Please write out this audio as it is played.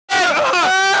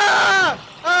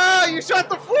You shut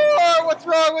the floor! What's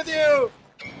wrong with you?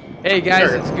 Hey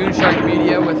guys, it's GoonShark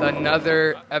Media with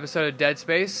another episode of Dead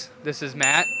Space. This is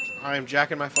Matt. I am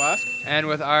Jack in my flask. And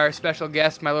with our special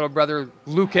guest, my little brother,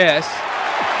 Lucas.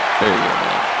 There you go,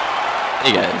 man.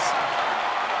 Hey guys.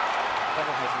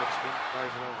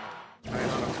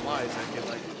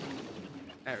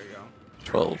 There we go.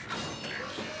 12.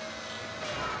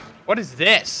 What is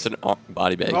this? It's an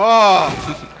body bag.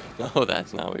 Oh! No,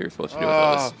 that's not what you're supposed to do with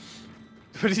those.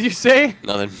 What did you say?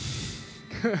 Nothing.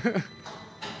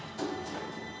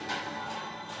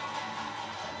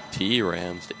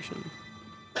 T-Ram station.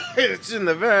 It's in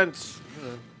the vents.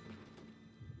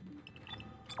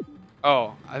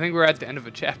 Oh, I think we're at the end of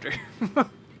a chapter.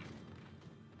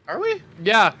 Are we?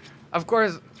 Yeah, of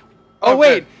course. Oh,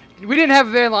 wait. We didn't have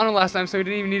Veilano last time, so we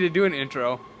didn't even need to do an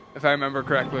intro, if I remember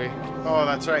correctly. Oh,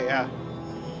 that's right, yeah.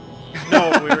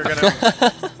 No, we were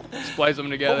gonna splice them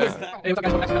together.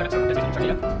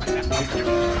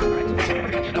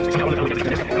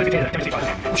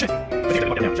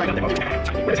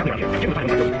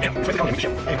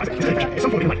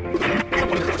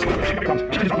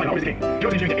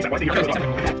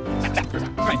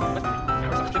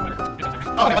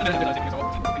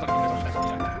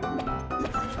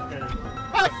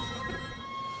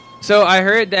 So I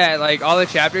heard that like all the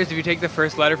chapters, if you take the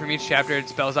first letter from each chapter, it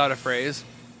spells out a phrase.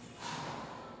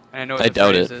 And I know what the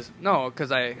doubt phrase it. is. No,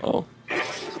 because I. Oh.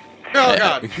 Oh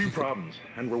God! Two problems,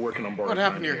 and we're working on board. What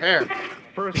happened to your hair?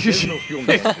 First, there's no fuel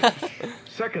message.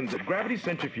 Second, the gravity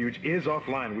centrifuge is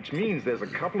offline, which means there's a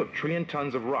couple of trillion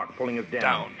tons of rock pulling us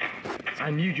down. I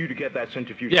need you to get that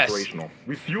centrifuge operational.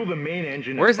 Refuel the main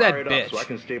engine Where's and that fire it bitch? up so I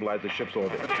can stabilize the ship's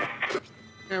orbit.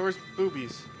 Yeah, where's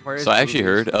Boobies? Where is So I actually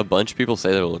Boobies? heard a bunch of people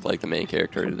say that it look like the main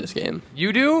character of this game.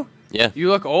 You do? Yeah. You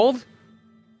look old?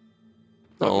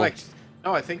 No.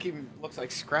 No, I think he looks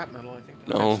like scrap metal. I think.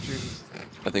 No.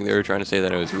 I think they were trying to say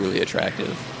that it was really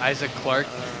attractive. Isaac Clarke?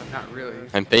 Not really.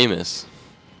 I'm famous.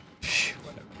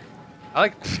 Whatever. I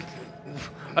like.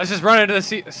 Let's just run into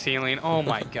the ceiling. Oh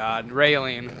my God,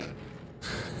 railing.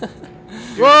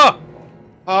 Whoa!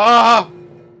 Oh!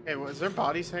 Hey, was there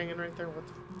bodies hanging right there? What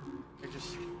the? They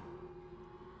just.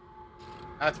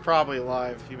 That's probably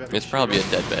alive. You better. It's probably a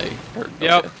dead bag.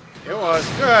 Yep. Okay. It was.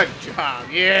 Good job.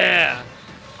 Yeah.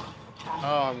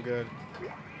 Oh, I'm good.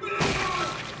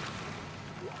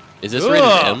 Is this rated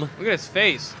Ugh, M? Look at his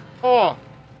face. Oh.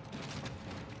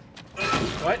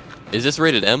 What? Is this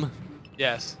rated M?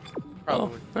 Yes.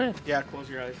 Probably. Oh, yeah. Yeah, close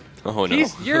your eyes. Oh no.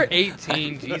 You're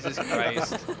 18, Jesus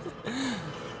Christ.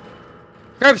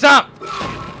 Curb stop!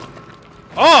 Oh,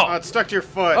 Oh! it stuck to your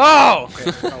foot. Oh! Okay,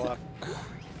 it fell off.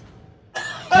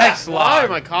 Next Why log.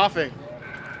 am I coughing?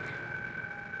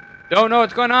 Don't know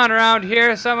what's going on around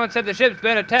here. Someone said the ship's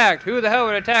been attacked. Who the hell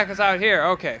would attack us out here?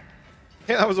 Okay.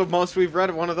 Yeah, that was the most we've read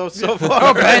of one of those so far.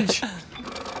 Oh, bench!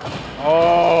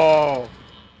 Oh.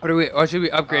 What should we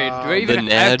upgrade? Do I The even have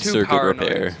NAD two circuit power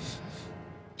repair.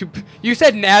 nodes? You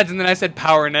said NADs and then I said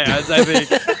power NADs, I think.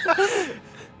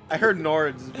 I heard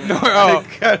Nords. But Oh.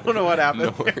 I don't know what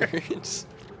happened. No words.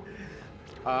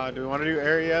 Do we want to do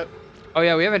air yet? Oh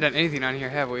yeah, we haven't done anything on here,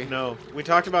 have we? No. We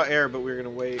talked about air, but we were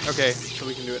going to wait. Okay. So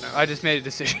we can do it now. I just made a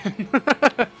decision.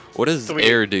 What does So we-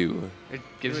 air do? It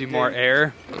gives you more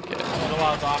air. Okay. It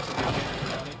allows oxygen.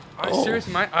 Oh.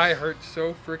 Seriously, my eye hurts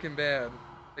so freaking bad.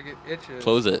 Like it itches.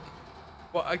 Close it.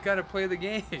 Well, I gotta play the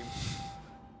game. I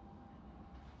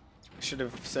should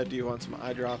have said, do you want some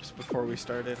eye drops before we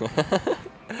started?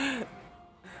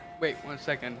 Wait, 1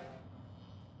 second.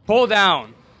 Pull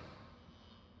down.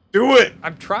 Do it!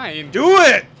 I'm trying. Do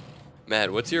it!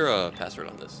 Matt, what's your password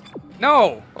on this?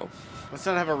 No. Oh. Let's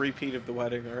not have a repeat of the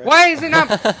wedding, alright? Why is it not?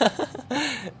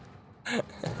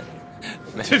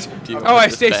 Matt, do you Oh, I want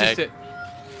this stasis bag? it.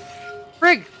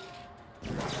 Frig.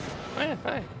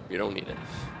 Fine. You don't need it.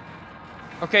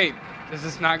 Okay, does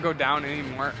this not go down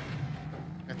anymore?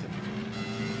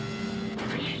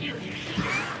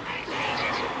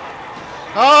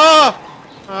 Oh!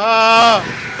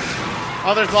 Oh!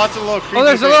 Oh, there's lots of little creepy Oh,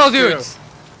 there's the little things, too. dudes.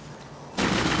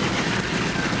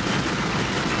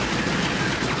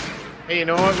 Hey, you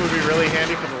know what would be really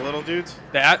handy for the little dudes?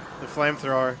 That? The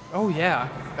flamethrower. Oh yeah.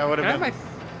 That would Can I have have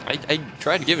been... my? I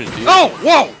tried to give it to you. Oh,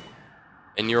 whoa.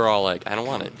 And you're all like, I don't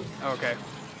want it. Okay.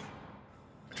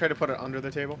 Try to put it under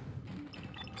the table.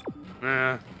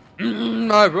 I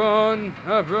run.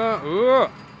 Ooh.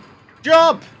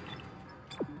 Jump!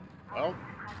 Well,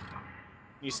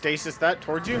 you stasis that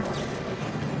towards you?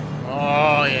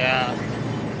 Oh, yeah.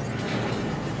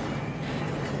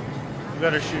 You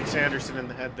better shoot Sanderson in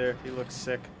the head there. He looks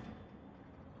sick.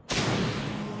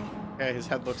 Okay, his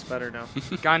head looks better now.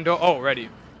 Gondola. Oh, ready.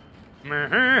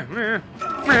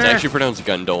 It's actually pronounced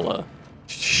gondola.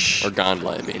 Or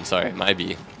gondola, I mean. Sorry, might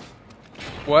be.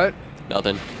 What?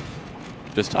 Nothing.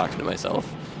 Just talking to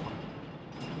myself.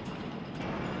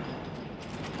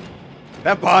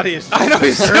 That body is. I know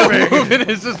he's still moving.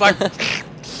 It's just like.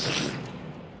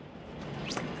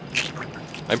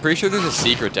 I'm pretty sure there's a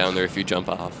secret down there if you jump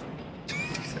off.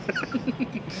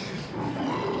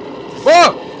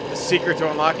 Whoa! The secret to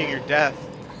unlocking your death.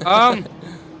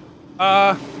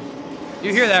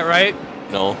 You hear that, right?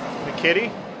 No. The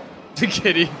kitty? The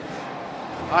kitty.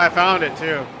 Oh, I found it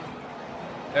too.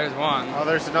 There's one. Oh,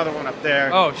 there's another one up there.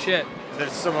 Oh, shit.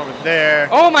 There's some over there.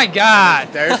 Oh, my God.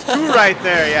 There's two right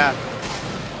there, yeah.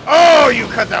 Oh, you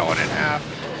cut that one in half.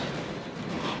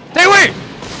 Stay away!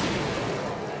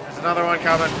 There's another one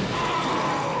coming.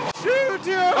 Shoot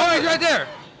him! Oh, he's right there.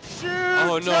 Shoot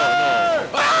Oh, no, her! no.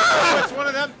 Ah! It's one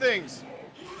of them things.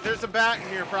 There's a bat in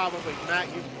here, probably. Matt,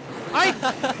 you.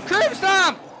 Curb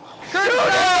stomp! Curb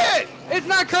stomp! it! It's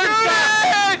not curb Shoot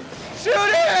stomp! it!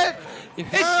 Shoot it! It's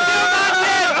still not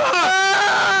dead!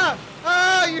 Ah!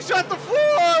 Ah! You shot the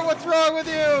floor! What's wrong with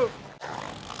you?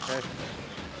 Okay.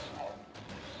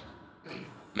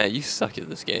 Matt, you suck at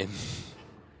this game.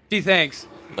 Gee, thanks.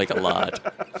 Like a lot.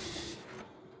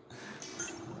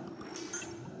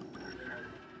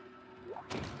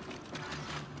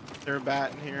 Is there a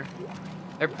bat in here?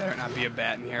 There better not be a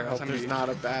bat in here. I Else hope I'm there's gonna not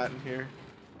a bat in here.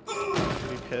 I'd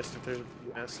be pissed if there's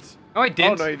a missed. Oh, I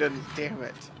didn't. Oh, no, you didn't. Damn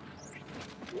it.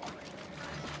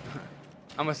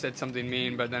 I almost said something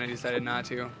mean, but then I decided not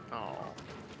to. Oh.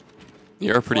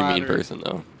 You're a pretty mean Flattered. person,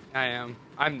 though. I am.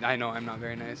 I know I'm not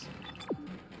very nice.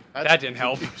 That's- That didn't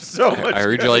help. So much. I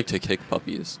heard good. you like to kick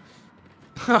puppies.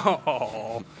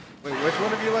 Oh. Wait, which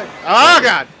one of you like? Oh,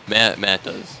 God. Matt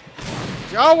does.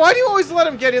 Oh, why do you always let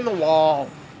him get in the wall?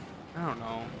 I don't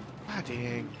know. God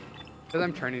dang. Because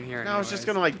I'm turning here. Now I was just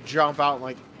anyways. gonna like jump out and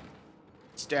like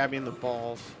stab you in the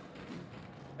balls.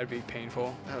 That'd be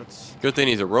painful. That's Good thing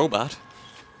he's a robot.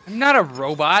 I'm not a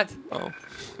robot. Oh,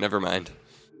 never mind.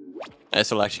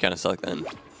 This will actually kind of suck then.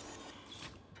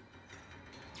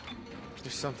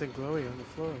 there's something glowy on the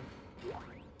floor.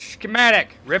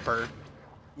 Schematic. Ripper.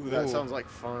 Ooh, that Ooh. sounds like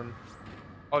fun.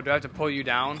 Oh, do I have to pull you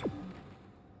down?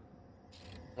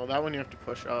 Well, that one you have to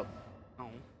push up. Oh.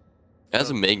 It has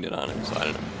a magnet on it, so I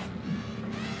don't know.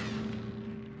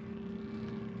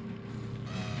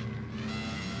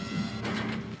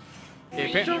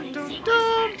 Okay, pin- Dun, dun,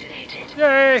 dun.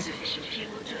 Yay! Sufficient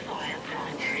fuel to fire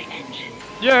primary engine.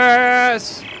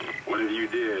 Yes! Whatever you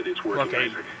did, it's working Okay.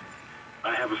 basic.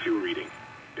 I have a fuel reading.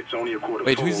 It's only a quarter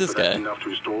Wait, full, who's this but that's guy? enough to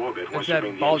restore orbit once that you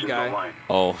bring the bald engines guy. online.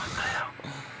 Oh.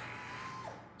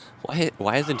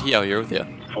 Why isn't he out here with you?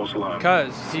 False alarm.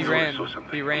 Because he Notice ran. or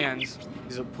something. He rans.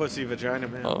 He's a pussy vagina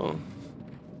man. Oh.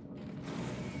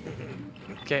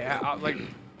 Okay, like.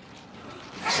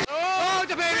 Oh,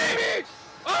 the baby!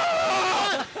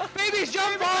 Oh! Babies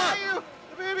jump far! you!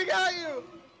 The baby got you!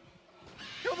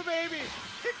 Kill the baby!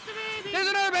 Kick the baby! There's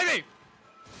another baby!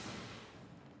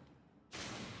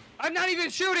 I'm not even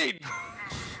shooting!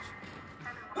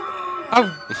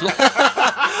 Oh!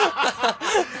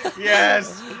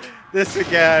 Yes! This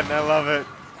again, I love it.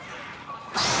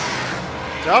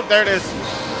 Oh, there it is.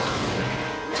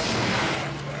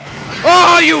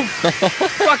 Oh, you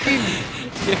fucking.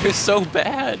 You're so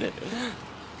bad.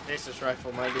 Asus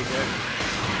rifle might be good.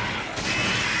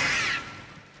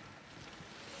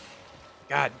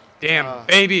 God damn, Uh,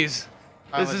 babies.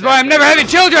 I This was is why I'm never having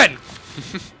children!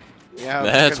 Yeah,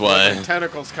 That's because when why. the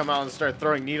tentacles come out and start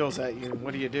throwing needles at you.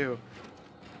 What do?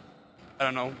 I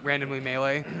don't know, randomly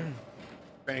melee.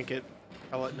 Bank it.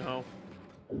 Pellet no.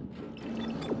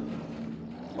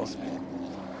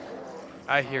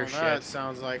 I hear Oh, that shit.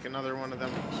 sounds like another one of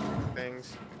them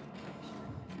things.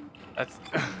 That's.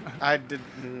 I did.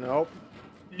 Nope.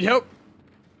 Yep.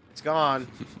 It's gone.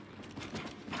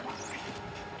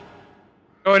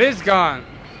 Oh, it is gone.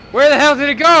 Where the hell did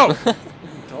it go?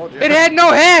 Told you. It had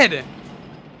no head.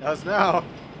 Does now.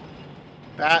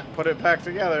 Bat, put it back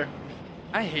together.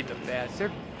 I hate the bats.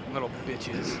 They're little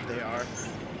bitches. They are.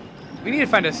 We need to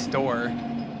find a store.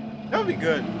 That would be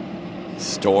good.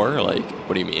 Store? Like,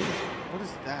 what do you mean? What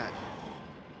is that?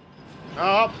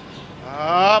 Up.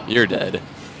 Up. You're dead.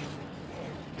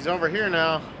 He's over here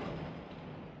now.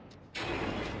 I'm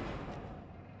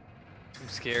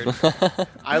scared.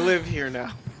 I live here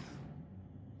now.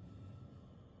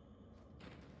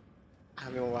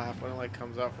 I'm gonna laugh when it like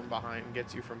comes out from behind,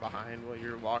 gets you from behind while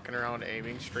you're walking around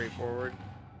aiming straight forward.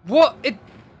 What? It.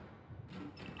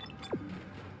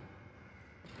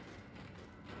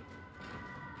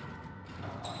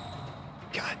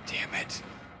 God damn it.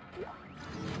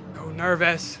 So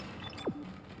nervous.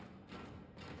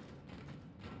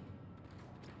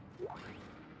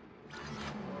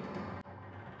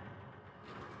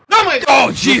 it!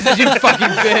 Oh, Jesus, you fucking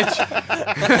bitch.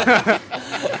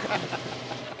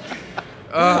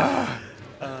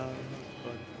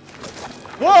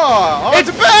 Whoa! Oh, it's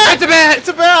a bat! It's a bat! It's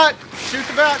a bat! Shoot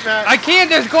the Batman! I can't,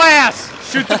 there's glass!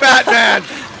 Shoot the Batman!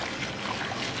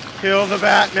 Kill the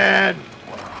Batman!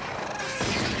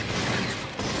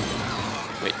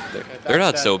 Wait, they're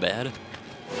not so bad.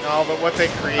 No, but what they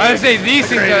create. I would say these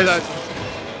things are the...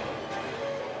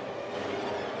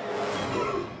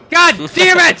 God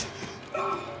damn it!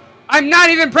 I'm not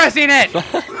even pressing it!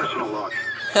 Personal log.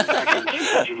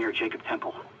 Chief Engineer Jacob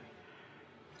Temple.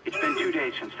 It's been 2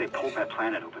 days since they pulled that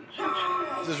planet open.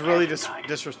 This is really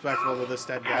disrespectful to this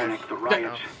dead guy. Panic, the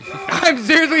riots. I'm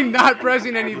seriously not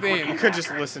pressing anything. You could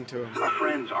just listen to him. Our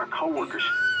friends, our co-workers,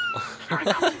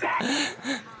 started coming back.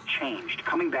 Changed,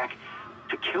 coming back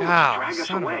to kill us, drag us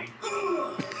away.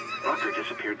 Rucker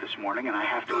disappeared this morning, and I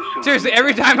have to assume... Seriously,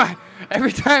 every time...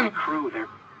 The crew, they're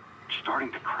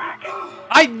starting to crack.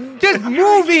 Just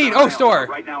moving! Oh, store.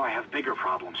 Right now I have bigger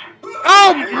problems.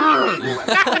 Oh!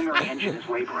 The engine is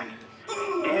laboring.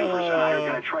 Danvers and I are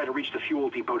going to try to reach the fuel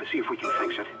depot to see if we can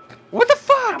fix it. What the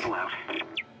fuck? Temple out.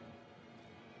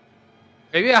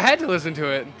 Maybe I had to listen to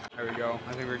it. There we go.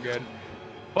 I think we're good.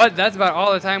 But that's about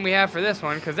all the time we have for this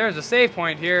one, because there's a save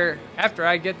point here after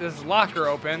I get this locker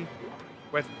open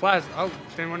with plasma. Oh,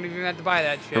 didn't even have to buy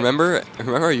that shit.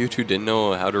 Remember you two didn't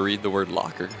know how to read the word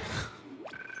locker?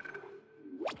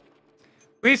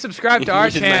 Please subscribe to our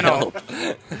Needed my channel.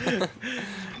 help.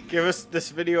 Give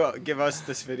this video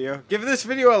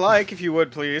a like if you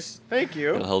would, please. Thank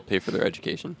you. It'll help pay for their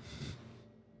education.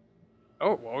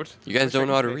 Oh, it won't. You guys don't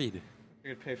know how to read.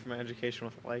 You're gonna pay for my education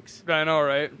with likes. I know,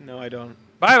 right? No, I don't.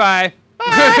 Bye-bye.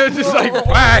 Just like,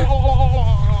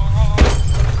 bye.